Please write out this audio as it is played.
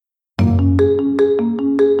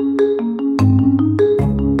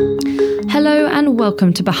and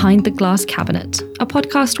welcome to Behind the Glass Cabinet, a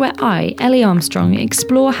podcast where I, Ellie Armstrong,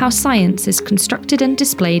 explore how science is constructed and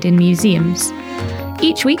displayed in museums.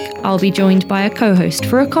 Each week, I'll be joined by a co-host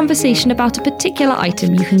for a conversation about a particular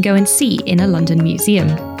item you can go and see in a London museum.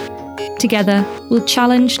 Together, we'll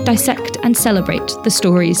challenge, dissect, and celebrate the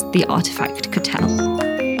stories the artefact could tell.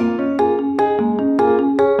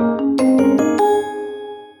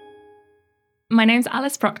 My name's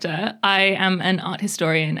Alice Proctor. I am an art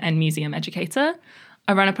historian and museum educator.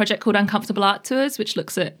 I run a project called Uncomfortable Art Tours, which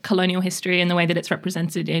looks at colonial history and the way that it's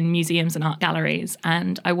represented in museums and art galleries.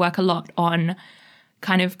 And I work a lot on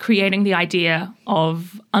kind of creating the idea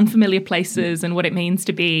of unfamiliar places and what it means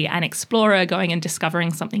to be an explorer going and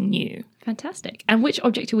discovering something new. Fantastic. And which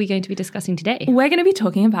object are we going to be discussing today? We're going to be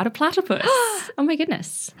talking about a platypus. Oh my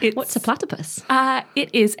goodness. What's a platypus? It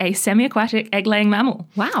is a semi-aquatic egg-laying mammal.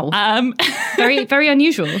 Wow. Very, very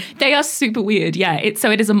unusual. They are super weird, yeah. It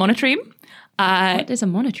is a monotreme. What is a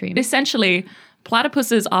monotreme? Essentially,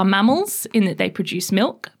 platypuses are mammals in that they produce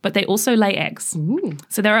milk, but they also lay eggs. Ooh.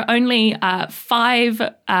 So there are only 5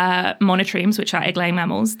 monotremes, which are egg-laying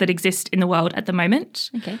mammals, that exist in the world at the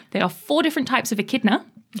moment. Okay. There are 4 different types of echidna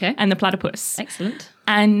and the platypus. Excellent.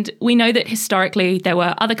 And we know that historically there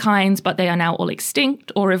were other kinds, but they are now all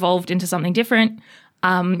extinct or evolved into something different.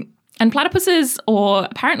 And platypuses, or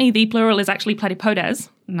apparently the plural is actually platypodes.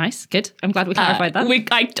 Nice. Good. I'm glad we clarified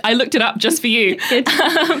that. I looked it up just for you. Good.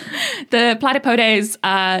 The platypodes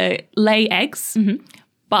lay eggs,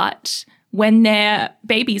 but when their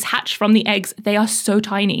babies hatch from the eggs, they are so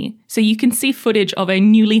tiny. So you can see footage of a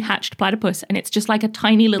newly hatched platypus, and it's just like a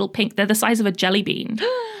tiny little pink. They're the size of a jelly bean.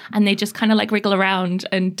 And they just kind of like wriggle around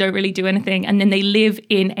and don't really do anything. And then they live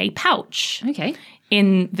in a pouch. Okay.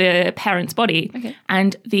 In the parent's body. Okay.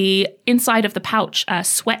 And the inside of the pouch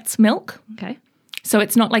sweats milk. Okay. So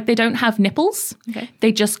it's not like they don't have nipples. Okay.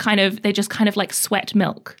 They just kind of like sweat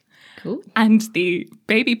milk. Cool. And the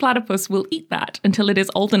baby platypus will eat that until it is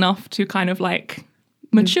old enough to kind of like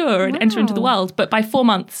mature and enter into the world. But by 4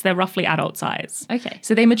 months, they're roughly adult size. Okay.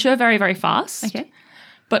 So they mature very, very fast. Okay.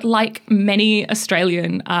 But like many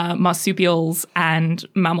Australian marsupials and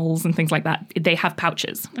mammals and things like that, they have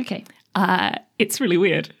pouches. Okay. It's really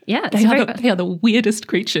weird. Yeah. They are the weirdest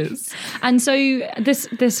creatures. And so this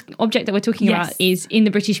object that we're talking about is in the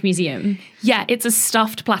British Museum. Yeah, it's a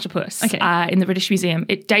stuffed platypus Okay. in the British Museum.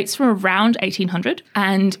 It dates from around 1800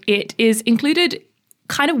 and it is included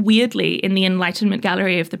kind of weirdly in the Enlightenment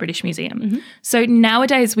Gallery of the British Museum. So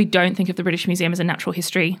nowadays we don't think of the British Museum as a natural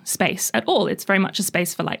history space at all. It's very much a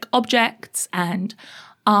space for like objects and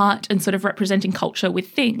art and sort of representing culture with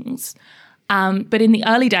things. But in the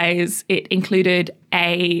early days, it included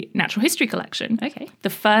a natural history collection. Okay. The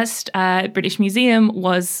first British Museum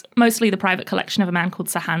was mostly the private collection of a man called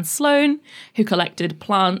Sir Hans Sloane, who collected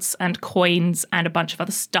plants and coins and a bunch of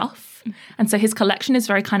other stuff. And so his collection is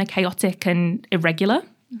very kind of chaotic and irregular.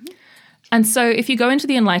 And so if you go into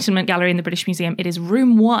the Enlightenment Gallery in the British Museum, it is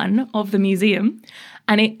room 1 of the museum,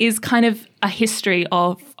 and it is kind of a history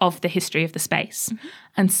of the history of the space.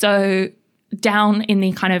 And so down in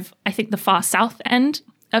the kind of, I think, the far south end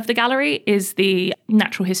of the gallery is the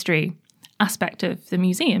natural history aspect of the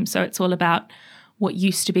museum. So it's all about what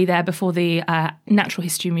used to be there before the Natural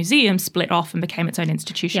History Museum split off and became its own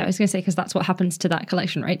institution. Yeah, I was going to say, because that's what happens to that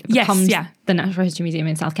collection, right? It Yes, becomes yeah. the Natural History Museum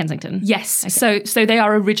in South Kensington. Yes. Okay. So they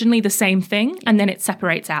are originally the same thing, and then it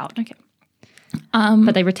separates out. Okay.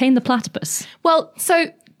 But they retain the platypus. Well,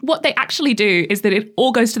 so what they actually do is that it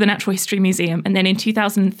all goes to the Natural History Museum. And then in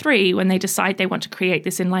 2003, when they decide they want to create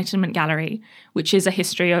this Enlightenment Gallery, which is a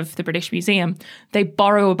history of the British Museum, they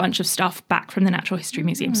borrow a bunch of stuff back from the Natural History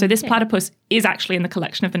Museum. So this platypus is actually in the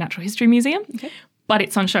collection of the Natural History Museum, but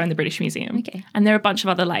it's on show in the British Museum. Okay. And there are a bunch of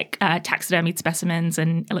other like taxidermied specimens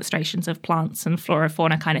and illustrations of plants and flora,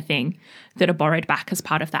 fauna kind of thing that are borrowed back as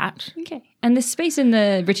part of that. Okay. And this space in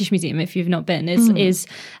the British Museum, if you've not been, is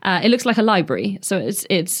it looks like a library. So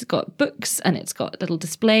it's got books and it's got little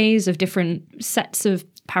displays of different sets of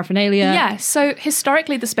paraphernalia. Yeah, so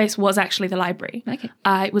historically the space was actually the library. Okay.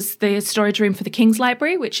 It was the storage room for the King's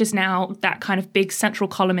Library, which is now that kind of big central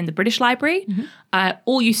column in the British Library.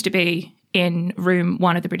 All used to be in room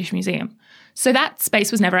 1 of the British Museum. So that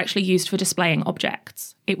space was never actually used for displaying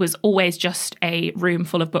objects. It was always just a room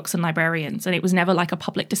full of books and librarians, and it was never like a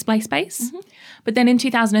public display space. But then in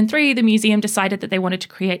 2003, the museum decided that they wanted to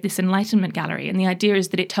create this Enlightenment Gallery, and the idea is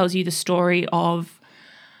that it tells you the story of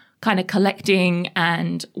kind of collecting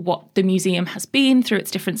and what the museum has been through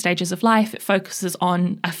its different stages of life. It focuses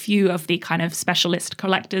on a few of the kind of specialist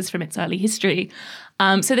collectors from its early history.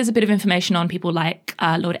 So there's a bit of information on people like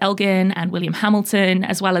Lord Elgin and William Hamilton,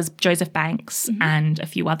 as well as Joseph Banks and a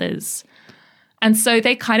few others. And so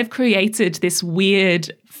they kind of created this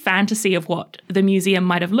weird fantasy of what the museum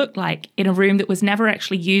might have looked like in a room that was never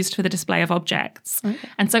actually used for the display of objects. Okay.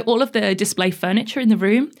 And so all of the display furniture in the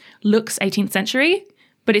room looks 18th century,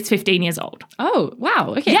 but it's 15 years old. Oh,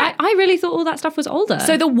 wow. Okay. Yeah. I really thought all that stuff was older.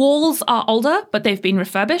 So the walls are older, but they've been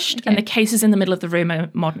refurbished, and the cases in the middle of the room are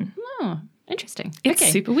modern. Oh, interesting. It's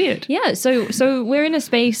super weird. Yeah, so we're in a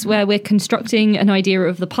space where we're constructing an idea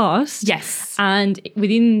of the past. Yes. And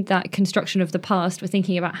within that construction of the past, we're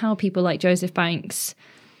thinking about how people like Joseph Banks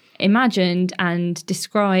imagined and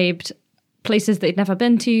described places they'd never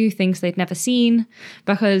been to, things they'd never seen,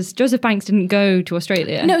 because Joseph Banks didn't go to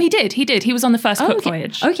Australia. No, he did. He was on the first Cook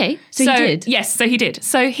voyage. Okay, so he did. Yes, so he did.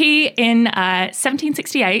 So he, in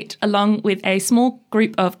 1768, along with a small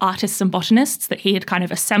group of artists and botanists that he had kind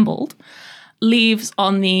of assembled, leaves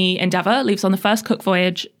on the Endeavour, leaves on the first Cook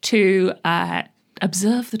voyage to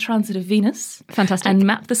observe the transit of Venus. Fantastic. And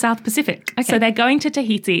map the South Pacific. Okay. So they're going to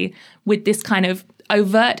Tahiti with this kind of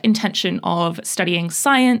overt intention of studying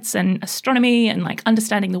science and astronomy and like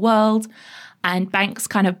understanding the world. And Banks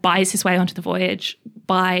kind of buys his way onto the voyage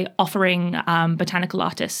by offering botanical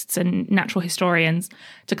artists and natural historians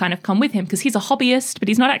to kind of come with him, because he's a hobbyist, but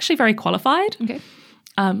he's not actually very qualified. Okay.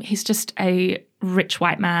 He's just a rich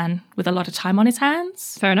white man with a lot of time on his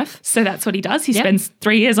hands. Fair enough. So that's what he does. He spends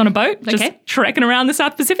 3 years on a boat, just trekking around the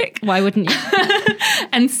South Pacific. Why wouldn't you?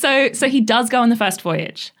 And so he does go on the first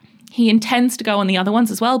voyage. He intends to go on the other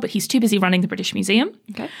ones as well, but he's too busy running the British Museum.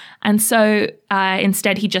 Okay. And so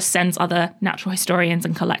instead he just sends other natural historians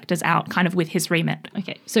and collectors out kind of with his remit.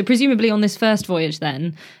 Okay. So presumably on this first voyage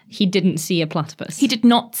then, he didn't see a platypus. He did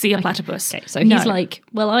not see a platypus. Okay. So he's like,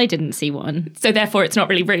 well, I didn't see one. So therefore it's not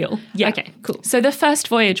really real. Yeah. Okay, cool. So the first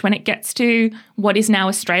voyage, when it gets to what is now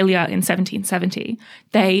Australia in 1770,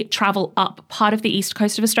 they travel up part of the east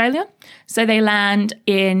coast of Australia. So they land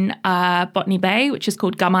in Botany Bay, which is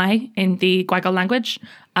called Gamai in the Gweagal language.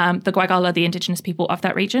 The Gweagal are the indigenous people of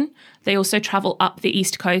that region. They also travel up the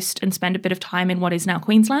east coast and spend a bit of time in what is now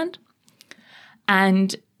Queensland.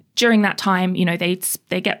 And during that time, you know,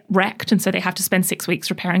 they get wrecked, and so they have to spend 6 weeks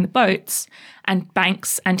repairing the boats. And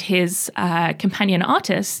Banks and his companion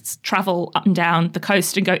artists travel up and down the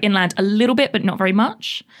coast and go inland a little bit, but not very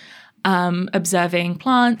much, observing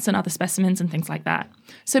plants and other specimens and things like that.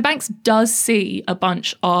 So Banks does see a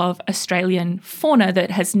bunch of Australian fauna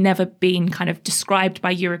that has never been kind of described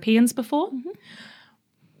by Europeans before. Mm-hmm.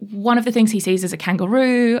 One of the things he sees is a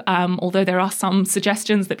kangaroo, although there are some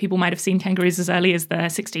suggestions that people might have seen kangaroos as early as the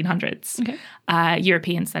 1600s. Okay.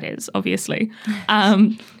 Europeans, that is, obviously.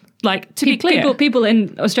 Like, to be clear... People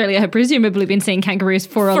in Australia have presumably been seeing kangaroos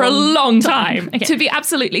for a long time. Okay. To be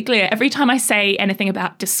absolutely clear, every time I say anything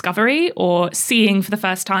about discovery or seeing for the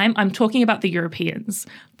first time, I'm talking about the Europeans.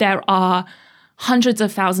 There are hundreds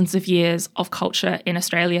of thousands of years of culture in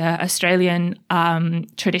Australia. Australian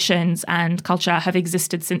traditions and culture have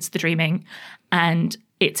existed since the Dreaming, and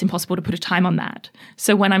it's impossible to put a time on that.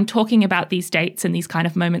 So when I'm talking about these dates and these kind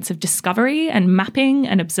of moments of discovery and mapping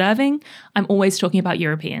and observing, I'm always talking about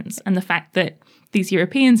Europeans and the fact that these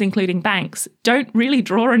Europeans, including Banks, don't really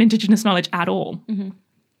draw on Indigenous knowledge at all. Mm-hmm.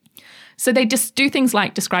 So they just do things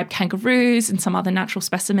like describe kangaroos and some other natural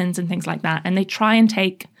specimens and things like that, and they try and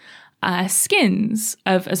take skins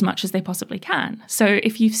of as much as they possibly can. So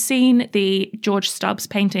if you've seen the George Stubbs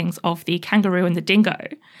paintings of the kangaroo and the dingo,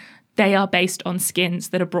 they are based on skins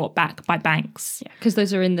that are brought back by Banks. Yeah, because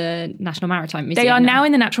those are in the National Maritime Museum. They are now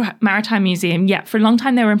in the Natural Maritime Museum. Yeah, for a long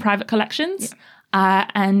time they were in private collections. Yeah.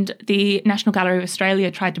 And the National Gallery of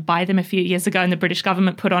Australia tried to buy them a few years ago, and the British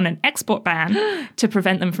government put on an export ban to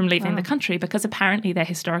prevent them from leaving the country, because apparently their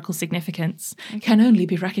historical significance can only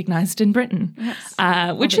be recognised in Britain,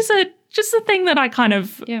 which is just a thing that I kind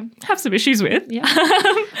of have some issues with. Yeah.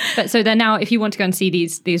 But so they're now, if you want to go and see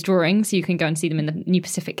these drawings, you can go and see them in the New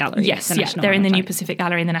Pacific Gallery. Yes, they're in the New Pacific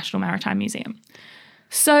Gallery in the National Maritime Museum.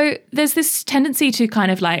 So there's this tendency to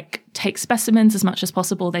kind of like take specimens as much as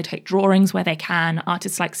possible. They take drawings where they can.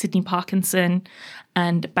 Artists like Sydney Parkinson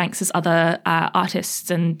and Banks's other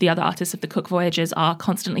artists and the other artists of the Cook voyages are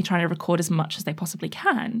constantly trying to record as much as they possibly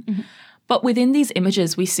can. Mm-hmm. But within these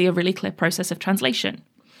images, we see a really clear process of translation.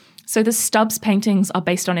 So the Stubbs paintings are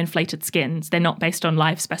based on inflated skins. They're not based on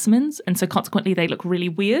live specimens, and so consequently they look really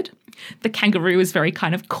weird. The kangaroo is very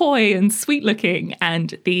kind of coy and sweet looking,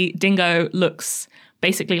 and the dingo looks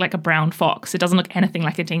basically like a brown fox. It doesn't look anything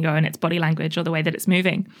like a dingo in its body language or the way that it's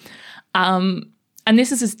moving. And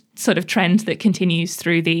this is a sort of trend that continues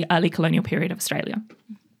through the early colonial period of Australia.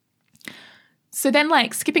 So then,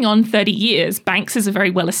 like, skipping on 30 years, Banks is a very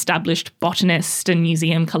well-established botanist and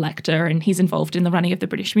museum collector, and he's involved in the running of the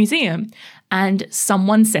British Museum. And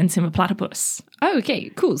someone sends him a platypus. Oh, okay,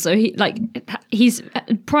 cool. So he's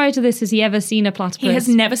prior to this, has he ever seen a platypus? He has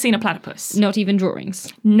never seen a platypus. Not even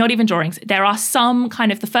drawings. Not even drawings. There are some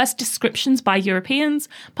kind of the first descriptions by Europeans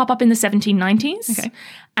pop up in the 1790s. Okay.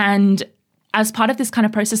 And as part of this kind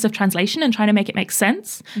of process of translation and trying to make it make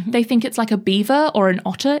sense, they think it's like a beaver or an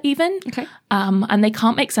otter even. Okay. And they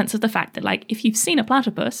can't make sense of the fact that, like, if you've seen a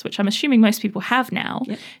platypus, which I'm assuming most people have now,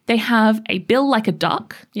 they have a bill like a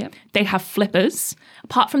duck. Yep. They have flippers.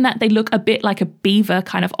 Apart from that, they look a bit like a beaver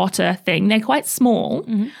kind of otter thing. They're quite small.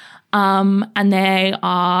 And they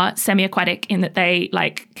are semi-aquatic in that they,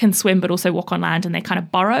 like, can swim but also walk on land, and they kind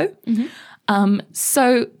of burrow.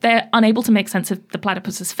 So they're unable to make sense of the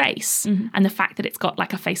platypus's face and the fact that it's got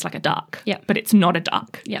like a face like a duck, but it's not a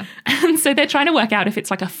duck. Yeah. And so they're trying to work out if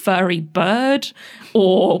it's like a furry bird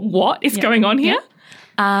or what is going on here.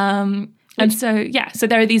 So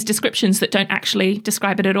there are these descriptions that don't actually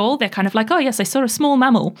describe it at all. They're kind of like, oh, yes, I saw a small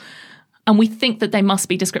mammal. And we think that they must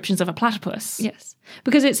be descriptions of a platypus. Yes,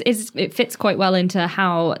 because it fits quite well into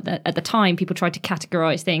how at the time people tried to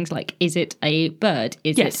categorize things like, is it a bird?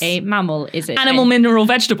 Is it a mammal? Is it animal, mineral,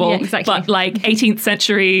 vegetable? Yeah, exactly. But like 18th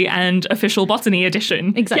century and official botany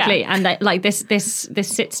edition. Exactly, Yeah. and like this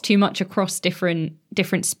sits too much across different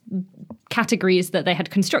categories that they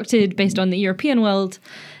had constructed based on the European world,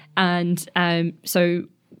 and so.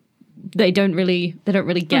 They don't really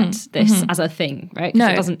get this as a thing, right? 'Cause No.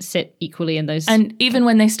 it doesn't sit equally in those. And even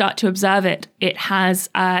when they start to observe it, it has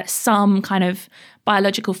some kind of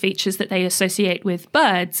biological features that they associate with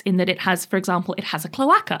birds, in that it has, for example, it has a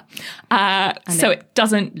cloaca. So it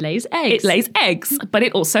doesn't... lays eggs. It lays eggs, but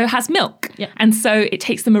it also has milk. Yeah. And so it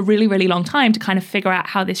takes them a really, really long time to kind of figure out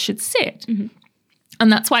how this should sit.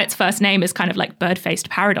 And that's why its first name is kind of like bird-faced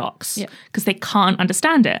paradox, because they can't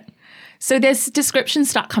understand it. So there's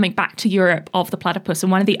descriptions start coming back to Europe of the platypus,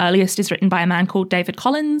 and one of the earliest is written by a man called David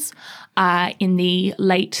Collins in the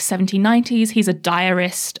late 1790s. He's a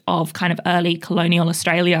diarist of kind of early colonial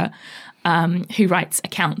Australia who writes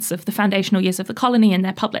accounts of the foundational years of the colony, and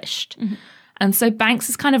they're published. And so Banks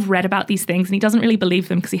has kind of read about these things, and he doesn't really believe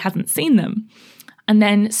them because he hasn't seen them. And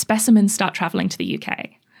then specimens start travelling to the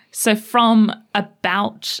UK. So from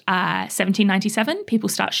about 1797, people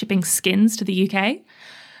start shipping skins to the UK.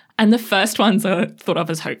 And the first ones are thought of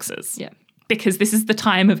as hoaxes. Yeah. Because this is the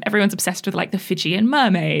time of everyone's obsessed with like the Fijian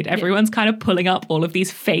mermaid. Everyone's kind of pulling up all of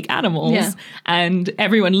these fake animals. Yeah. And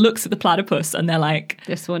everyone looks at the platypus and they're like,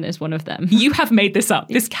 this one is one of them. you have made this up.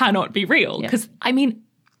 This cannot be real. Because, I mean,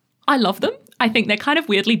 I love them. I think they're kind of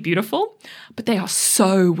weirdly beautiful, but they are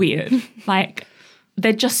so weird. Like,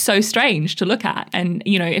 they're just so strange to look at. And,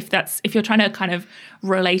 you know, if you're trying to kind of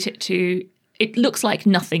relate it to... It looks like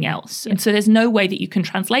nothing else. And so there's no way that you can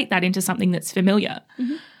translate that into something that's familiar.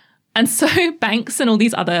 And so Banks and all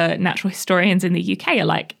these other natural historians in the UK are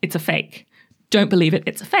like, it's a fake. Don't believe it,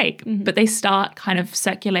 it's a fake. But they start kind of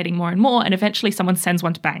circulating more and more, and eventually someone sends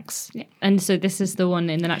one to Banks. Yeah. And so this is the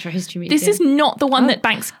one in the Natural History Museum. This is not the one that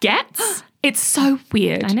Banks gets. It's so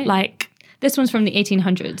weird. I know. Like... This one's from the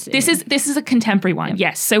 1800s. This is a contemporary one,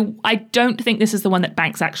 yes. So I don't think this is the one that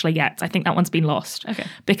Banks actually gets. I think that one's been lost. Okay.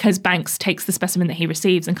 Because Banks takes the specimen that he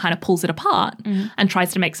receives and kind of pulls it apart and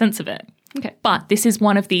tries to make sense of it. Okay. But this is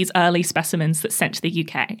one of these early specimens that's sent to the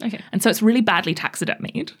UK. Okay. And so it's really badly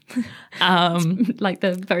taxidermied. Like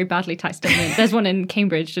the very badly taxidermied. There's one in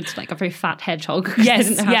Cambridge, it's like a very fat hedgehog. Yes,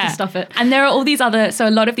 They didn't know how to stuff it. And there are all these so a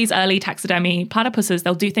lot of these early taxidermy platypuses,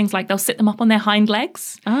 they'll do things like they'll sit them up on their hind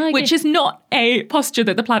legs, okay. which is not a posture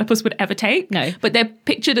that the platypus would ever take. No. But they're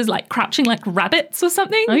pictured as like crouching like rabbits or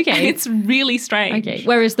something. Okay. And it's really strange. Okay.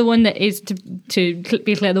 Whereas the one that is, to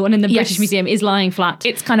be clear, the one in the British Museum is lying flat.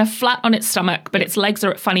 It's kind of flat on its stomach, but its legs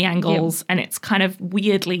are at funny angles and it's kind of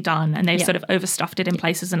weirdly done, and they've sort of overstuffed it in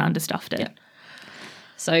places and understuffed it.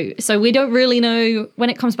 So we don't really know,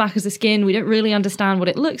 when it comes back as a skin, we don't really understand what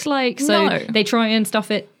it looks like. So No. they try and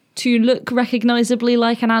stuff it to look recognisably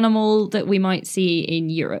like an animal that we might see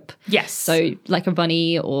in Europe. Yes. So like a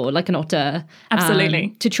bunny or like an otter. Absolutely.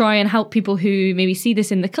 To try and help people who maybe see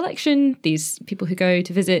this in the collection, these people who go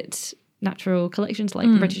to visit natural collections like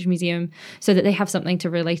the British Museum, so that they have something to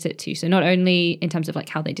relate it to. So not only in terms of like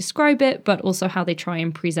how they describe it, but also how they try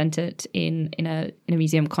and present it in a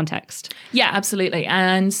museum context. Yeah, absolutely.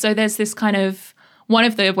 And so there's this kind of, one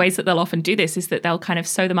of the ways that they'll often do this is that they'll kind of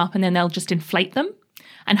sew them up and then they'll just inflate them.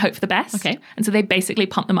 and hope for the best. Okay. And so they basically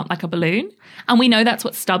pump them up like a balloon. And we know that's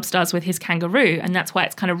what Stubbs does with his kangaroo. And that's why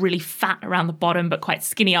it's kind of really fat around the bottom, but quite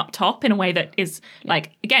skinny up top in a way that is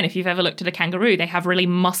like, again, if you've ever looked at a kangaroo, they have really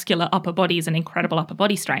muscular upper bodies and incredible upper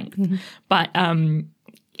body strength. But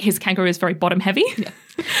his kangaroo is very bottom heavy. Yeah.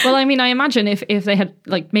 Well, I mean, I imagine if they had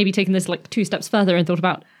like maybe taken this like 2 steps further and thought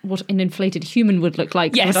about what an inflated human would look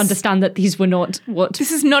like, they would understand that these were not what.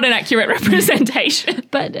 This is not an accurate representation.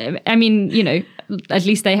 But I mean, you know, at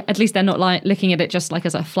least they're not looking at it just like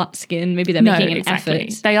as a flat skin. Maybe they're making an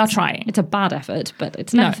effort. They are trying. It's a bad effort, but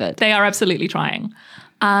it's an effort. They are absolutely trying.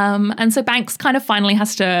 And so Banks kind of finally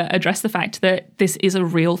has to address the fact that this is a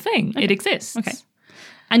real thing. Okay. It exists. Okay.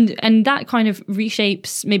 And that kind of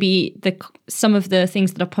reshapes maybe some of the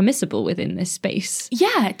things that are permissible within this space.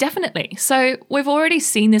 Yeah, definitely. So we've already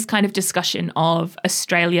seen this kind of discussion of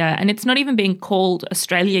Australia, and it's not even being called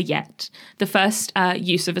Australia yet. The first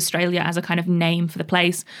use of Australia as a kind of name for the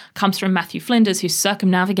place comes from Matthew Flinders, who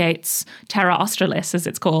circumnavigates Terra Australis, as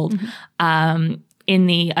it's called, in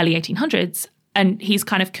the early 1800s. And he's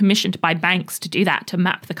kind of commissioned by Banks to do that, to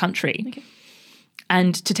map the country. Okay.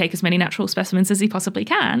 And to take as many natural specimens as he possibly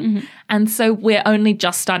can. And so we're only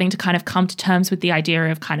just starting to kind of come to terms with the idea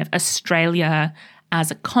of kind of Australia as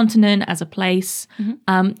a continent, as a place.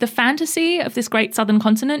 The fantasy of this great southern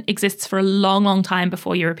continent exists for a long, long time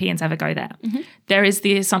before Europeans ever go there. There is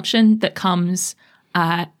the assumption that comes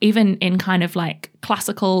even in kind of like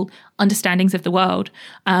classical understandings of the world.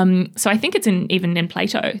 So I think it's even in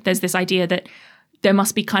Plato, there's this idea that there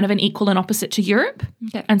must be kind of an equal and opposite to Europe.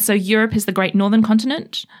 Okay. And so Europe is the great northern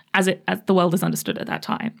continent as the world is understood at that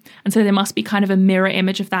time. And so there must be kind of a mirror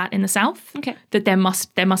image of that in the south. Okay. That there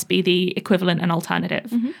must be the equivalent and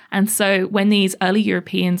alternative. And so when these early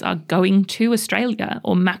Europeans are going to Australia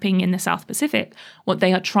or mapping in the South Pacific, what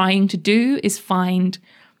they are trying to do is find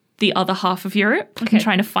the other half of Europe and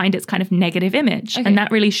trying to find its kind of negative image. And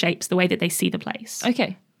that really shapes the way that they see the place.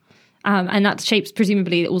 Okay. And that shapes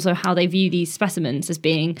presumably also how they view these specimens as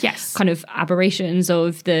being kind of aberrations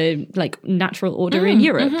of the like natural order in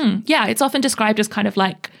Europe. Yeah, it's often described as kind of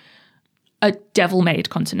like a devil-made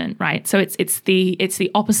continent, right? So it's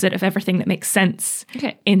the opposite of everything that makes sense.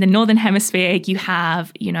 Okay. In the northern hemisphere, you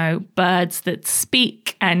have, you know, birds that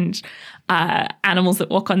speak and animals that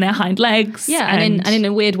walk on their hind legs. Yeah, and in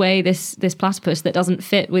a weird way, this platypus that doesn't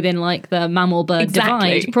fit within like the mammal-bird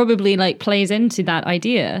divide probably like plays into that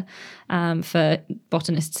idea for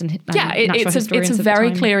botanists and natural historians. It's a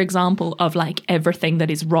very clear example of like everything that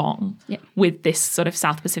is wrong with this sort of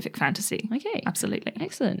South Pacific fantasy. Okay, absolutely,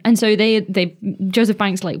 excellent. And so Joseph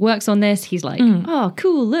Banks like works on this. He's like, oh,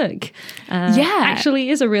 cool, look, actually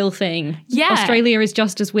is a real thing. Yeah, Australia is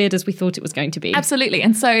just as weird as we thought it was going to be. Absolutely,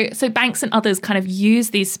 and so Banks and others kind of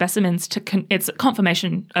use these specimens to it's a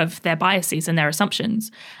confirmation of their biases and their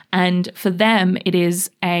assumptions, and for them it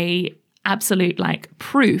is a absolute like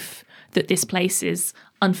proof that this place is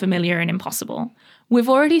unfamiliar and impossible. We've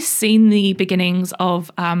already seen the beginnings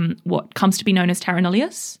of what comes to be known as terra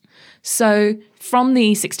nullius. So from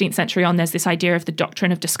the 16th century on, there's this idea of the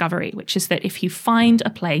doctrine of discovery, which is that if you find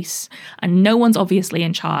a place and no one's obviously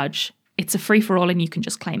in charge, it's a free-for-all and you can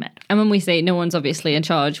just claim it. And when we say no one's obviously in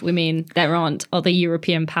charge, we mean there aren't other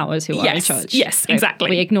European powers who are in charge. Yes, so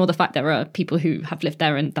exactly. We ignore the fact there are people who have lived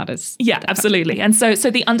there and that is... Yeah, absolutely. And so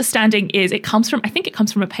the understanding is it comes from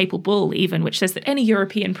a papal bull even, which says that any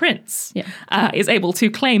European prince is able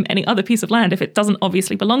to claim any other piece of land if it doesn't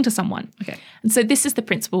obviously belong to someone. Okay. And so this is the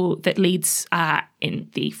principle that leads in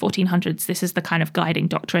the 1400s. This is the kind of guiding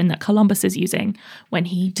doctrine that Columbus is using when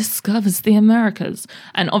he discovers the Americas.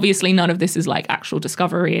 And obviously none of this is like actual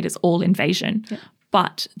discovery. It is all invasion. Yeah.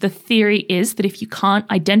 But the theory is that if you can't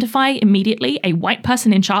identify immediately a white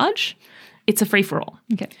person in charge, it's a free-for-all.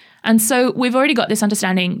 Okay. And so we've already got this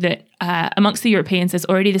understanding that amongst the Europeans, there's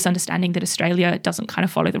already this understanding that Australia doesn't kind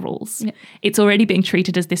of follow the rules. Yeah. It's already being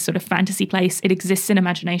treated as this sort of fantasy place. It exists in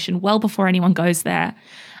imagination well before anyone goes there.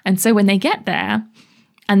 And so when they get there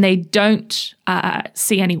and they don't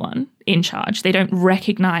see anyone in charge, they don't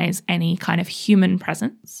recognize any kind of human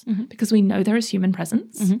presence because we know there is human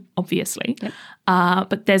presence, obviously. Yep.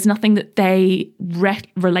 But there's nothing that they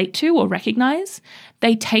relate to or recognize.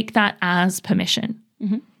 They take that as permission.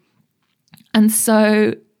 And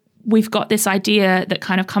so we've got this idea that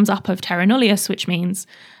kind of comes up of terra nullius, which means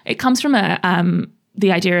it comes from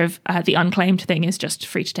the idea of the unclaimed thing is just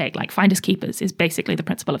free to take, like finders keepers is basically the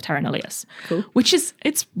principle of terra nullius, which is,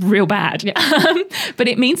 it's real bad. Yeah. But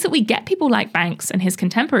it means that we get people like Banks and his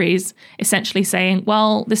contemporaries essentially saying,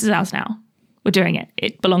 well, this is ours now. We're doing it.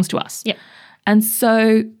 It belongs to us. Yeah. And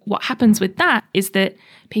so what happens with that is that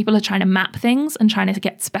people are trying to map things and trying to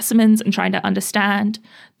get specimens and trying to understand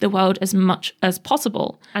the world as much as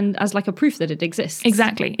possible. And as like a proof that it exists.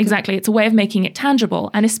 Exactly. It's a way of making it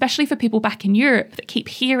tangible. And especially for people back in Europe that keep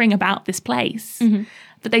hearing about this place,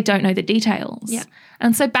 that they don't know the details. Yeah.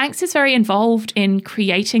 And so Banks is very involved in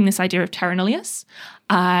creating this idea of terra nullius.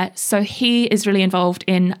 So he is really involved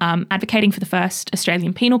in advocating for the first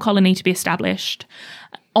Australian penal colony to be established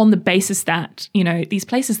on the basis that, you know, these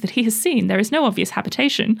places that he has seen, there is no obvious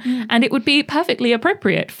habitation and it would be perfectly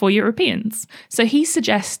appropriate for Europeans. So he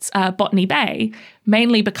suggests Botany Bay,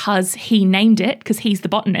 mainly because he named it, because he's the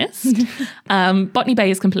botanist. Botany Bay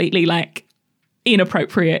is completely like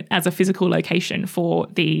inappropriate as a physical location for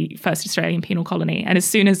the first Australian penal colony. And as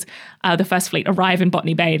soon as the first fleet arrive in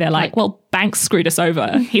Botany Bay, they're like, well, Banks screwed us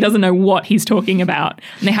over. He doesn't know what he's talking about.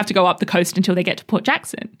 And they have to go up the coast until they get to Port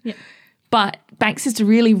Jackson. Yeah. But Banks is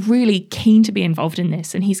really, really keen to be involved in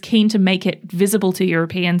this, and he's keen to make it visible to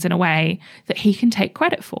Europeans in a way that he can take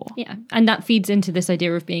credit for. Yeah, and that feeds into this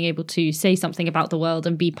idea of being able to say something about the world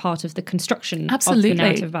and be part of the construction of the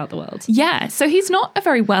narrative about the world. Yeah, so he's not a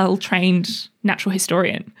very well-trained natural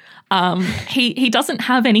historian. He doesn't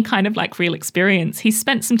have any kind of like real experience. He's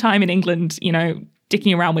spent some time in England, you know,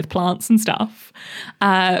 dicking around with plants and stuff.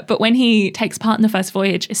 But when he takes part in the first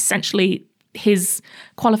voyage, essentially his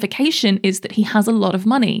qualification is that he has a lot of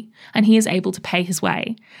money and he is able to pay his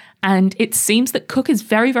way. And it seems that Cook is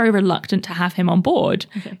very, very reluctant to have him on board,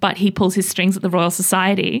 but he pulls his strings at the Royal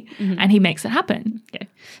Society and he makes it happen. Okay.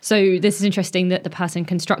 So this is interesting that the person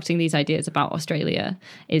constructing these ideas about Australia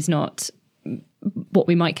is not what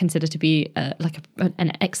we might consider to be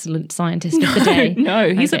an excellent scientist of the day.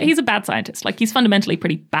 No, he's a bad scientist. Like, he's fundamentally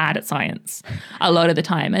pretty bad at science a lot of the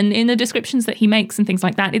time. And in the descriptions that he makes and things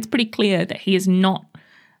like that, it's pretty clear that he is not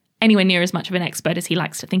anywhere near as much of an expert as he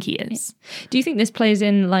likes to think he is. Do you think this plays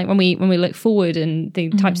in, like, when we look forward and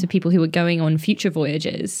the types of people who are going on future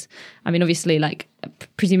voyages? I mean, obviously, like,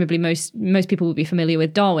 presumably most people will be familiar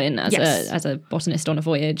with Darwin as a botanist on a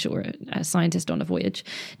voyage or a scientist on a voyage.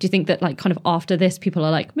 Do you think that, like, kind of after this, people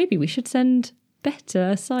are like, maybe we should send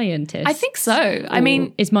better scientists? I think so. I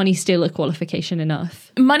mean, is money still a qualification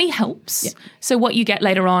enough? Money helps. Yeah. So what you get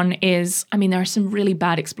later on is, I mean, there are some really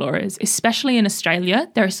bad explorers, especially in Australia.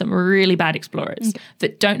 There are some really bad explorers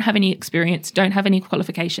that don't have any experience, don't have any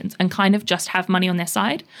qualifications, and kind of just have money on their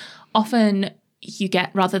side. Often you get,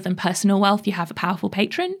 rather than personal wealth, you have a powerful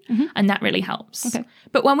patron, and that really helps. Okay.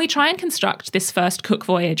 But when we try and construct this first Cook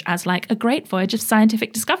voyage as like a great voyage of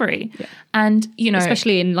scientific discovery, and, you know,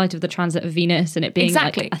 especially in light of the transit of Venus and it being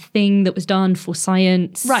like a thing that was done for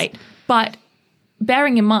science. Right. But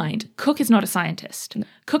bearing in mind, Cook is not a scientist. No.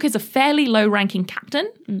 Cook is a fairly low-ranking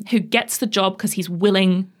captain who gets the job because he's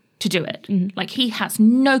willing to do it. Like, he has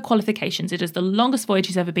no qualifications. It is the longest voyage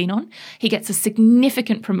he's ever been on. He gets a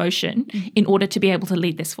significant promotion in order to be able to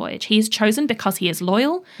lead this voyage. He is chosen because he is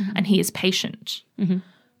loyal and he is patient.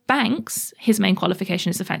 Banks, his main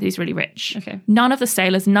qualification is the fact that he's really rich. Okay. None of the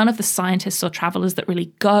sailors, none of the scientists or travelers that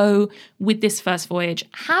really go with this first voyage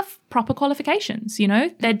have proper qualifications, you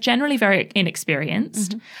know? They're generally very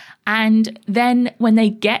inexperienced. And then when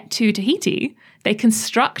they get to Tahiti, they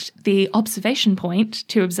construct the observation point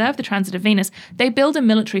to observe the transit of Venus. They build a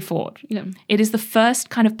military fort. Yeah. It is the first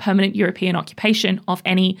kind of permanent European occupation of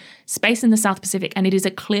any space in the South Pacific, and it is a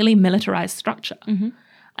clearly militarized structure.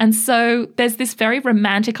 And so there's this very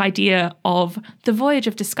romantic idea of the voyage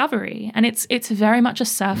of discovery, and it's very much a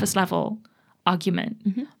surface level argument.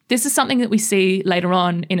 This is something that we see later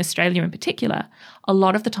on in Australia in particular. A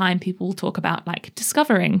lot of the time people will talk about like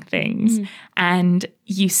discovering things, and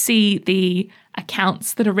you see the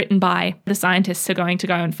accounts that are written by the scientists who are going to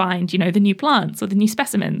go and find, you know, the new plants or the new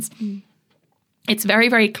specimens. It's very,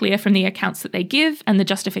 very clear from the accounts that they give and the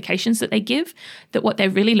justifications that they give that what they're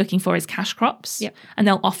really looking for is cash crops. Yep. And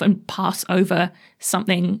they'll often pass over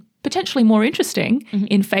something potentially more interesting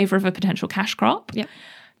in favour of a potential cash crop. Yep.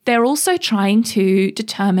 They're also trying to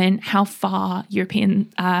determine how far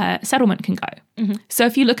European settlement can go. So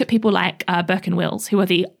if you look at people like Burke and Wills, who are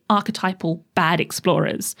the archetypal bad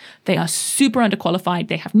explorers, they are super underqualified.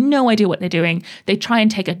 They have no idea what they're doing. They try and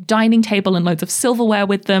take a dining table and loads of silverware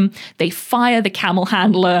with them. They fire the camel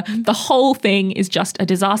handler. The whole thing is just a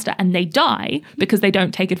disaster, and they die because they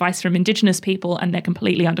don't take advice from Indigenous people and they're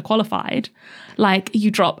completely underqualified. Like, you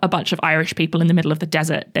drop a bunch of Irish people in the middle of the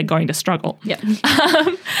desert, they're going to struggle. Yeah.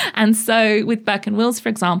 And so with Burke and Wills, for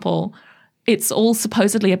example, it's all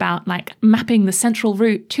supposedly about like mapping the central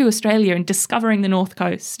route to Australia and discovering the north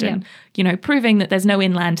coast and, you know, proving that there's no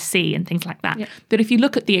inland sea and things like that. Yeah. But if you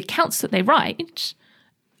look at the accounts that they write,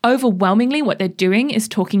 overwhelmingly what they're doing is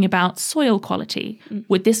talking about soil quality.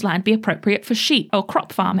 Would this land be appropriate for sheep or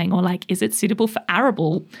crop farming, or like, is it suitable for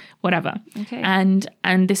arable, whatever? Okay. And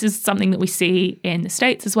this is something that we see in the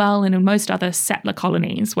States as well, and in most other settler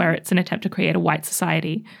colonies where it's an attempt to create a white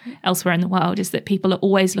society elsewhere in the world, is that people are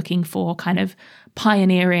always looking for kind of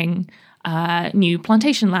pioneering new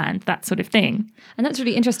plantation land, that sort of thing. And that's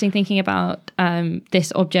really interesting, thinking about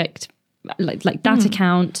this object, like that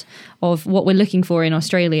account of what we're looking for in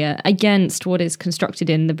Australia against what is constructed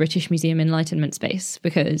in the British Museum Enlightenment space.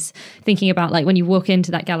 Because thinking about, like, when you walk into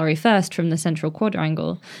that gallery first from the central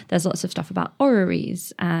quadrangle, there's lots of stuff about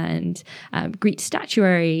orreries and Greek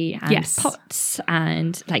statuary and pots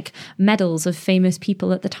and like medals of famous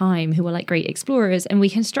people at the time who were like great explorers. And we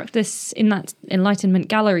construct this in that Enlightenment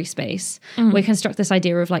gallery space. We construct this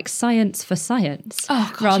idea of like science for science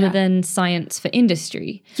rather than science for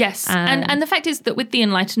industry. Yes. And the fact is that with the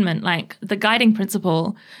Enlightenment, like the guiding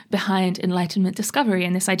principle behind Enlightenment discovery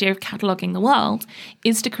and this idea of cataloguing the world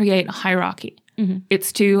is to create a hierarchy.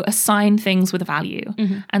 It's to assign things with a value.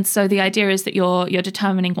 And so the idea is that you're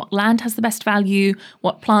determining what land has the best value,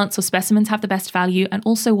 what plants or specimens have the best value, and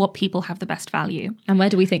also what people have the best value. And where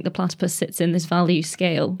do we think the platypus sits in this value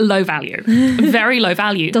scale? Low value. Very low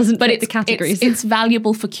value. Doesn't fit the categories. It's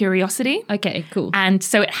valuable for curiosity. Okay, cool. And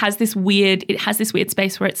so it has this weird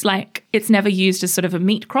space where it's like, it's never used as sort of a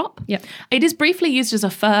meat crop. Yep. It is briefly used as a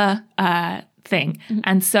fur thing.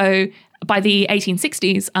 And so by the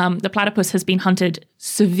 1860s, the platypus has been hunted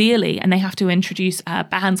severely, and they have to introduce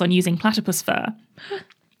bans on using platypus fur.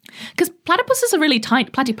 Because platypuses are really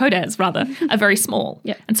tight, platypodes rather, are very small.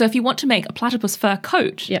 Yep. And so if you want to make a platypus fur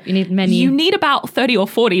coat, Yep, you need many. You need about 30 or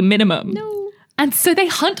 40 minimum. No. And so they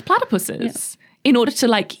hunt platypuses in order to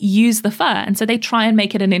like use the fur. And so they try and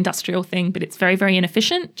make it an industrial thing, but it's very, very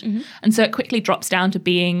inefficient. And so it quickly drops down to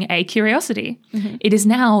being a curiosity. It is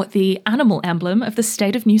now the animal emblem of the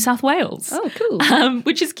state of New South Wales. Oh, cool.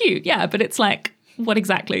 Which is cute, yeah. But it's like, what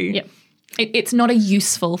exactly? Yep. It's not a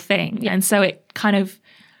useful thing. Yep. And so it kind of,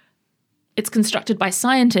 it's constructed by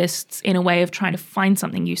scientists in a way of trying to find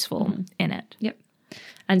something useful in it. Yep.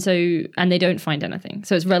 And they don't find anything.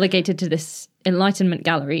 So it's relegated to this Enlightenment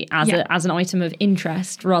gallery as an item of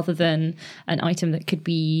interest rather than an item that could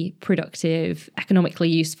be productive, economically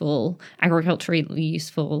useful, agriculturally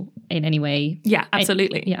useful in any way. Yeah,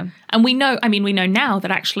 absolutely. Yeah. And we know now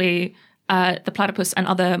that actually the platypus and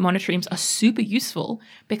other monotremes are super useful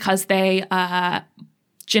because they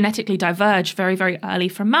genetically diverge very, very early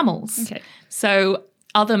from mammals. Okay. So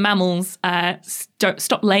other mammals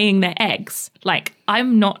stop laying their eggs. Like, I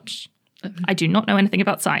do not know anything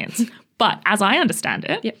about science, but as I understand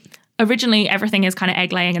it, originally everything is kind of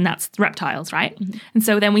egg laying, and that's reptiles, right? And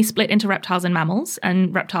so then we split into reptiles and mammals,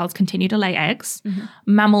 and reptiles continue to lay eggs.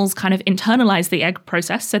 Mammals kind of internalize the egg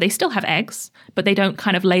process, so they still have eggs, but they don't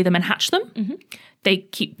kind of lay them and hatch them. They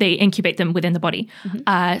incubate them within the body.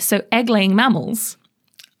 So egg laying mammals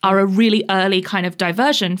are a really early kind of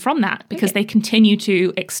diversion from that because they continue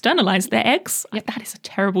to externalize their eggs. That is a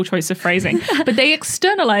terrible choice of phrasing, but they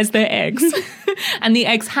externalize their eggs and the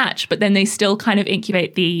eggs hatch, but then they still kind of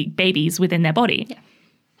incubate the babies within their body.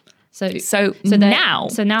 So now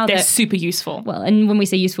they're super useful. Well, and when we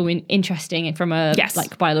say useful, we mean interesting from a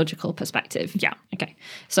like biological perspective. Yeah. Okay.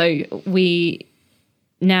 So we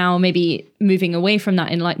now maybe moving away from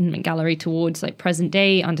that Enlightenment gallery towards like present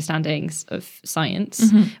day understandings of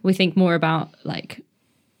science, we think more about like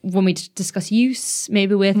when we discuss use,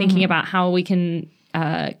 maybe we're thinking about how we can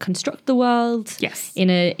construct the world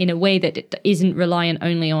in a way that it isn't reliant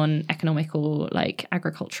only on economic or like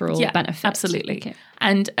agricultural benefits. Absolutely. Okay.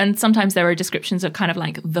 And sometimes there are descriptions of kind of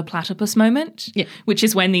like the platypus moment, which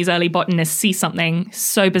is when these early botanists see something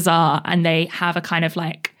so bizarre and they have a kind of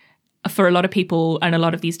like, for a lot of people and a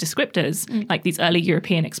lot of these descriptors, like these early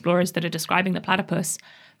European explorers that are describing the platypus,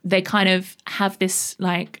 they kind of have this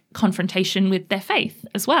like confrontation with their faith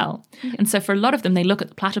as well. And so for a lot of them, they look at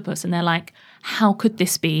the platypus and they're like, how could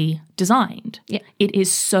this be designed? It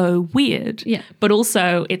is so weird. But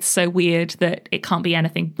also it's so weird that it can't be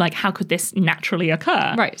anything. Like, how could this naturally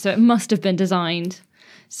occur? Right. So it must have been designed.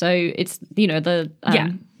 So it's, the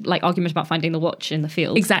like argument about finding the watch in the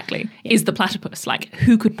field. Exactly. Is the platypus, like,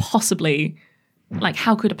 who could possibly, like,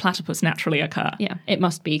 how could a platypus naturally occur? Yeah, it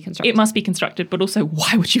must be constructed. It must be constructed, but also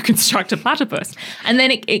why would you construct a platypus? And then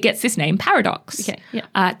it gets this name, paradox. Okay,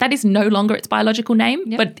 that is no longer its biological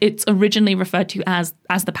name, but it's originally referred to as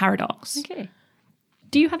the paradox. Okay.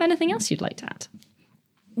 Do you have anything else you'd like to add?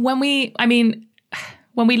 When we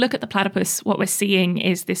look at the platypus, what we're seeing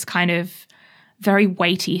is this kind of very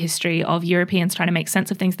weighty history of Europeans trying to make sense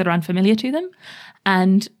of things that are unfamiliar to them.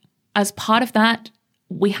 And as part of that,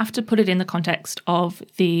 we have to put it in the context of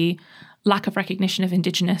the lack of recognition of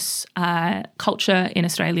Indigenous culture in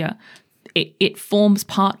Australia. It forms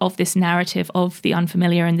part of this narrative of the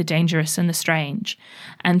unfamiliar and the dangerous and the strange.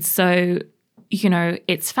 And so,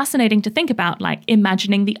 it's fascinating to think about, like,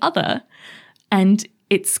 imagining the other. And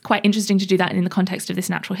it's quite interesting to do that in the context of this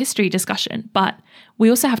natural history discussion. But we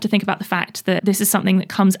also have to think about the fact that this is something that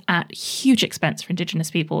comes at huge expense for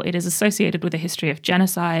Indigenous people. It is associated with a history of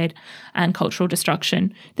genocide and cultural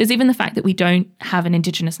destruction. There's even the fact that we don't have an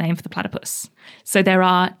Indigenous name for the platypus. So there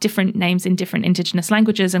are different names in different Indigenous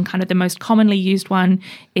languages, and kind of the most commonly used one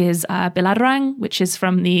is Biladarang, which is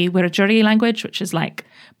from the Wiradjuri language, which is like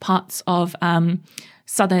parts of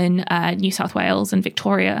southern New South Wales and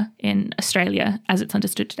Victoria in Australia as it's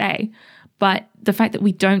understood today. But the fact that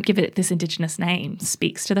we don't give it this Indigenous name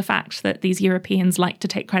speaks to the fact that these Europeans like to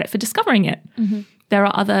take credit for discovering it. Mm-hmm. There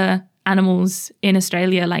are other animals in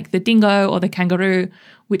Australia like the dingo or the kangaroo,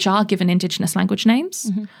 which are given Indigenous language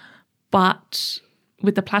names. Mm-hmm. But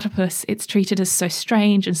with the platypus, it's treated as so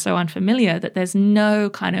strange and so unfamiliar that there's no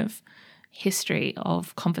kind of history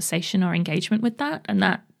of conversation or engagement with that. And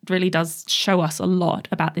that really does show us a lot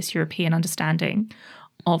about this European understanding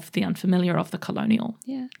of the unfamiliar, of the colonial.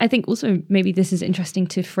 Yeah. I think also maybe this is interesting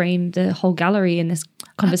to frame the whole gallery in this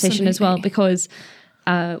conversation as well, because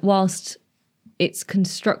whilst it's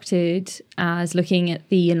constructed as looking at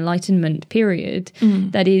the Enlightenment period,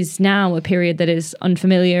 that is now a period that is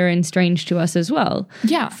unfamiliar and strange to us as well.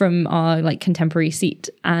 Yeah. From our like contemporary seat.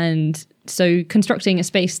 And so constructing a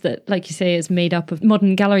space that, like you say, is made up of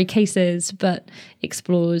modern gallery cases, but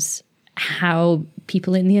explores how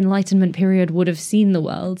people in the Enlightenment period would have seen the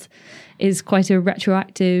world is quite a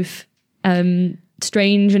retroactive,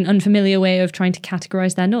 strange and unfamiliar way of trying to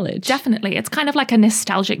categorize their knowledge. Definitely. It's kind of like a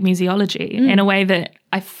nostalgic museology in a way that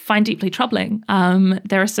I find deeply troubling.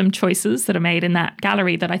 There are some choices that are made in that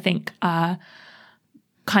gallery that I think kind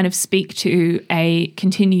of speak to a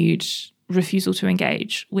continued refusal to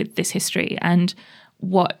engage with this history. And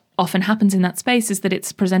what often happens in that space is that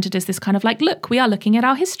it's presented as this kind of like, look, we are looking at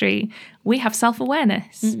our history. We have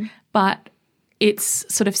self-awareness. But it's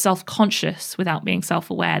sort of self-conscious without being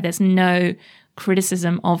self-aware. There's no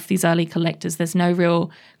criticism of these early collectors. There's no real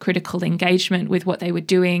critical engagement with what they were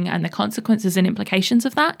doing and the consequences and implications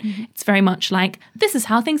of that. It's very much like, this is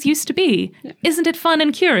how things used to be. Yeah. Isn't it fun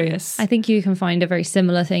and curious? I think you can find a very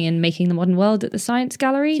similar thing in Making the Modern World at the Science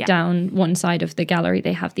Gallery. Yeah. Down one side of the gallery,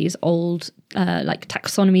 they have these old like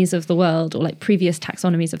taxonomies of the world, or like previous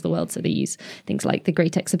taxonomies of the world. So they use things like the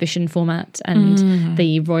Great Exhibition format and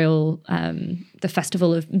the Royal, the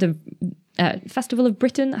Festival of the Festival of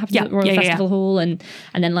Britain that happens at the Royal Festival Hall, and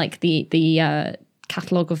then like the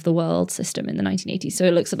Catalogue of the World system in the 1980s. So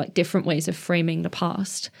it looks at like different ways of framing the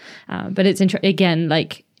past. But it's again,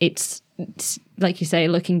 like it's like you say,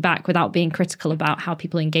 looking back without being critical about how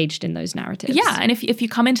people engaged in those narratives. Yeah, and if you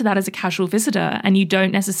come into that as a casual visitor and you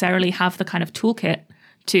don't necessarily have the kind of toolkit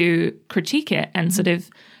to critique it and sort of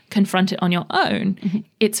confront it on your own,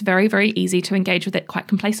 it's very, very easy to engage with it quite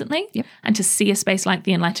complacently and to see a space like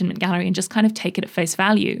the Enlightenment Gallery and just kind of take it at face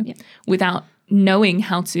value without knowing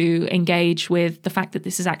how to engage with the fact that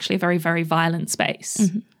this is actually a very, very violent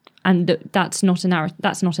space. And that's not a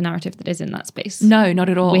narrative that is in that space. No, not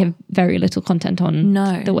at all. We have very little content on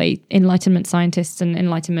the way Enlightenment scientists and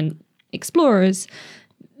Enlightenment explorers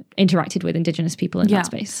interacted with Indigenous people in that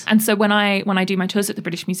space. And so when I do my tours at the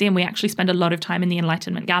British Museum, we actually spend a lot of time in the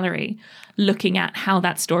Enlightenment Gallery looking at how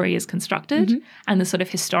that story is constructed and the sort of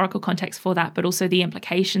historical context for that, but also the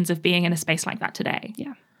implications of being in a space like that today.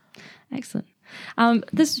 Yeah. Excellent.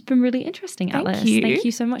 This has been really interesting, Alice. Thank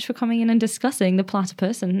you so much for coming in and discussing the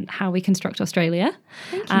platypus and how we construct Australia.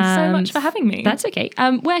 Thank you so much for having me. That's okay.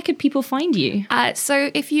 Where could people find you?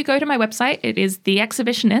 So if you go to my website, it is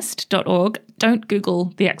theexhibitionist.org. Don't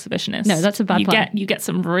Google The Exhibitionist. No, that's a bad plan. You get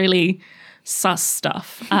some really sus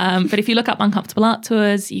stuff. But if you look up Uncomfortable Art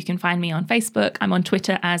Tours, you can find me on Facebook. I'm on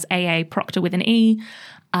Twitter as AA Proctor with an E.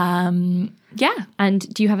 And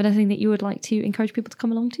do you have anything that you would like to encourage people to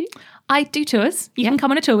come along to? I do tours. You can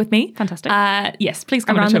come on a tour with me. Fantastic. Yes, please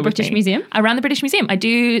come on a tour with me. Around the British Museum? Around the British Museum. I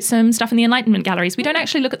do some stuff in the Enlightenment galleries. We don't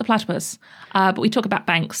actually look at the platypus, but we talk about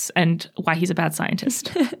Banks and why he's a bad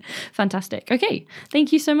scientist. Fantastic. Okay.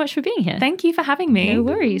 Thank you so much for being here. Thank you for having me. No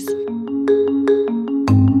worries.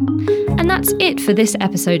 And that's it for this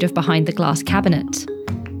episode of Behind the Glass Cabinet.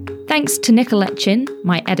 Thanks to Nicolette Chin,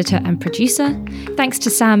 my editor and producer. Thanks to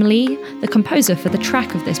Sam Lee, the composer for the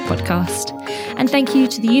track of this podcast. And thank you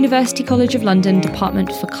to the University College of London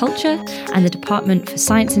Department for Culture and the Department for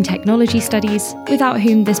Science and Technology Studies, without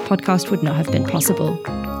whom this podcast would not have been possible.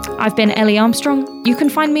 I've been Ellie Armstrong. You can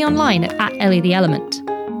find me online at Ellie the Element.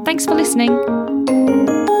 Thanks for listening.